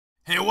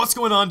Hey, what's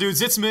going on,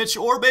 dudes? It's Mitch,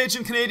 Orb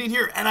Agent Canadian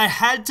here, and I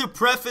had to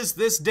preface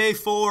this day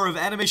 4 of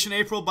Animation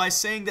April by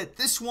saying that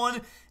this one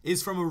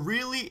is from a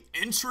really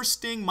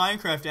interesting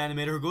Minecraft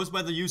animator who goes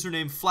by the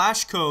username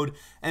Flashcode,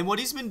 and what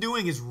he's been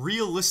doing is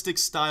realistic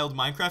styled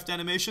Minecraft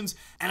animations,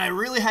 and I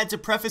really had to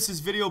preface this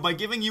video by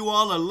giving you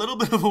all a little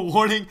bit of a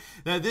warning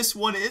that this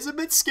one is a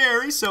bit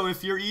scary, so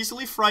if you're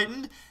easily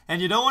frightened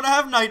and you don't want to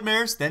have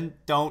nightmares, then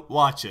don't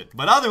watch it.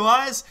 But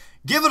otherwise,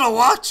 give it a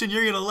watch and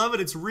you're going to love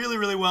it. It's really,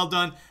 really well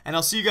done, and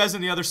I'll see you guys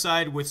on the other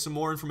side with some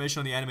more information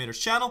on the animator's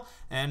channel,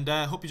 and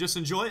hope you just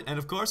enjoy it, and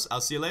of course,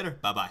 I'll see you later.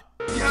 Bye-bye.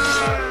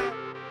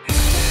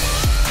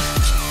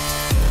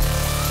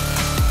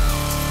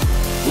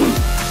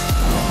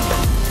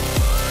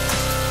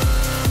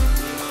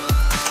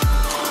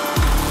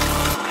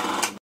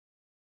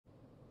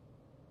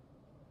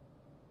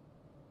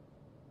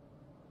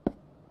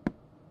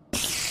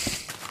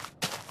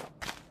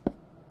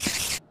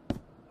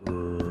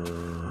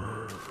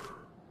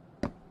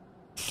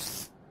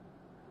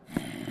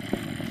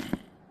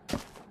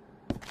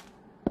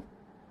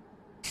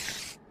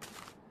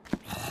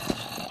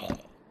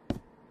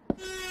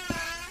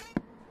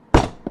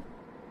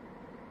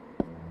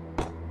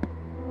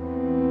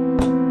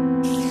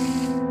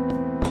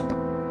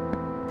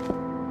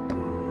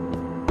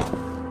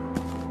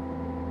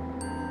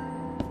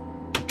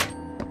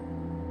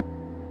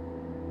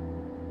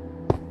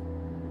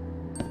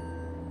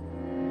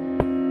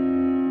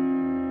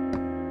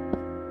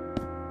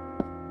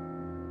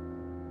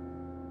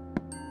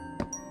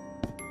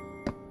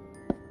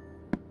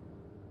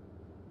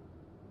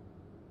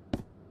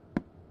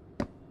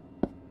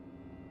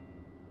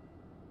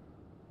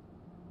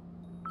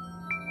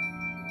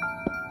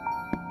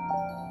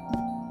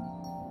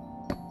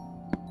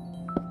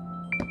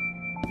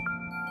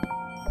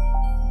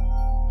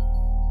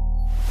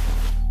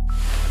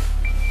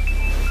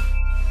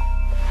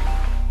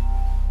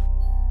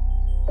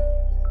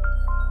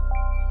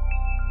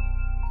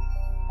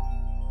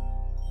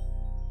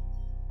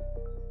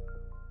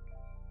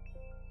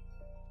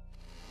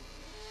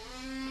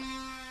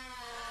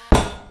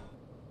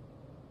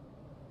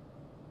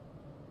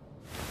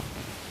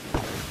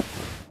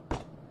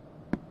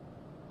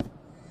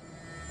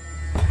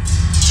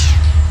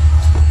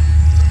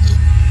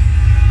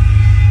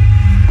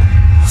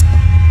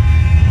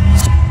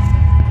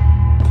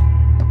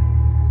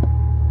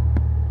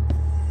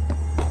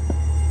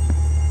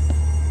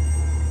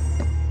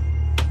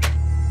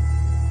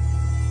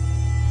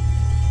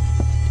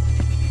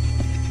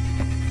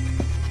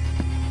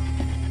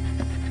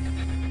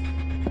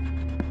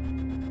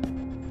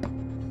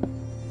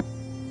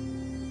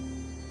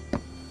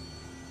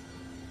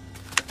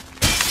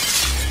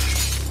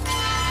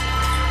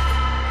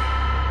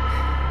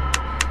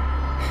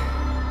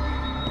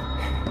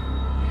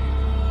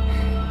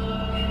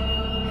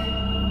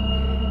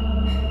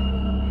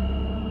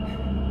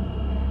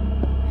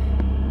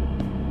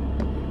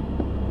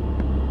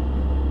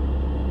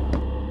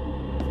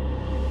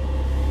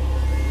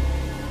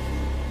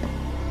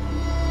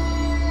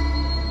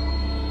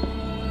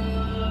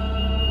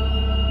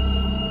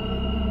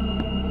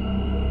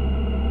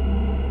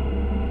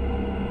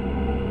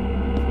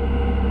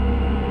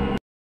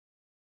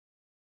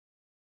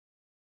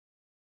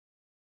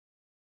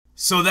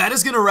 So that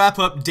is going to wrap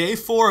up day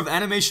 4 of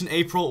Animation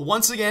April.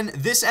 Once again,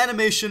 this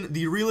animation,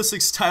 the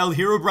realistic styled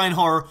Herobrine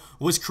horror,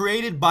 was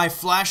created by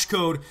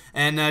Flashcode,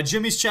 and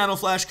Jimmy's channel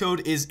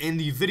Flashcode is in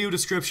the video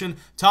description,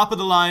 top of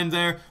the line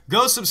there.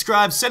 Go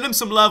subscribe, send him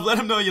some love, let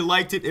him know you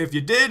liked it if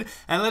you did,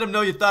 and let him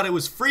know you thought it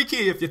was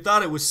freaky if you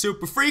thought it was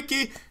super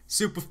freaky.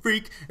 Super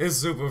freak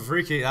is super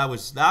freaky. That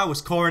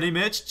was corny,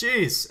 Mitch.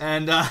 Jeez.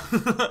 And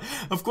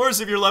of course,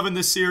 if you're loving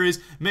this series,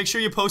 make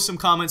sure you post some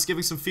comments,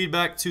 giving some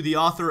feedback to the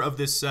author of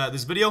this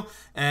this video,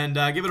 and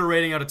give it a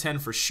rating out of 10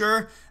 for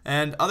sure.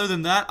 And other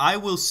than that, I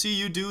will see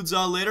you dudes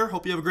all later.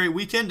 Hope you have a great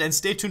weekend, and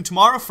stay tuned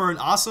tomorrow for an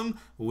awesome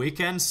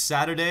weekend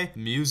Saturday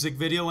music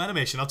video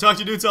animation. I'll talk to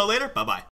you dudes all later. Bye bye.